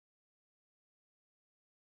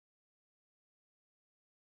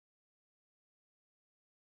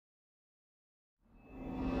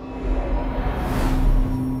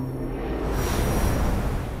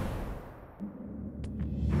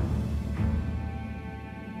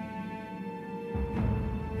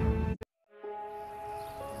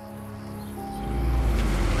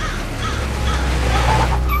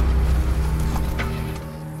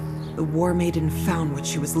War Maiden found what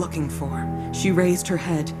she was looking for. She raised her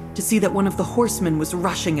head to see that one of the horsemen was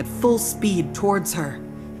rushing at full speed towards her.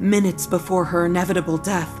 Minutes before her inevitable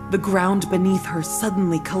death, the ground beneath her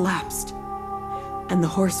suddenly collapsed, and the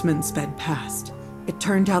horseman sped past. It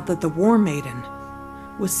turned out that the War Maiden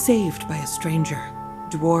was saved by a stranger,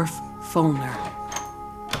 Dwarf Fulner.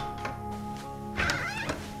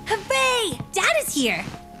 Hooray! Dad is here!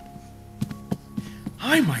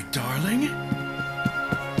 Hi, my darling.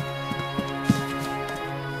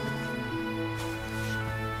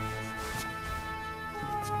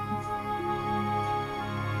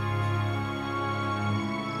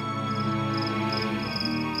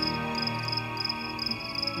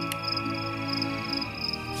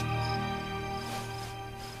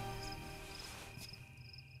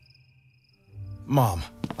 Mom,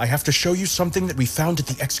 I have to show you something that we found at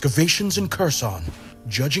the excavations in Kherson.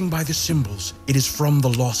 Judging by the symbols, it is from the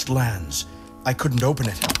Lost Lands. I couldn't open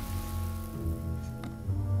it.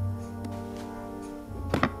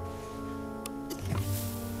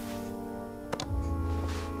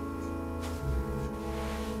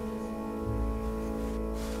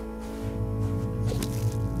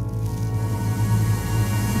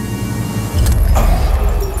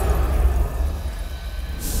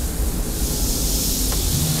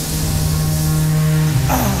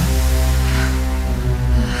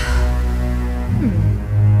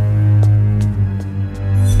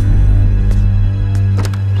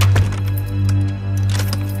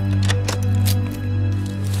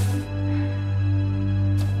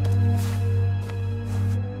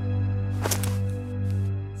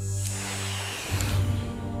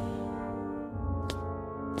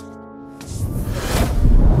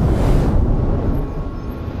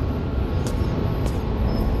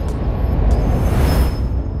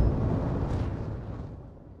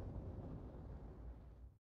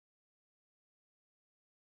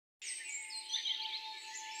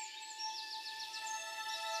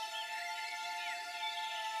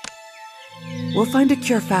 We'll find a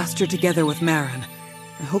cure faster together with Marin.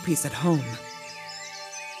 I hope he's at home.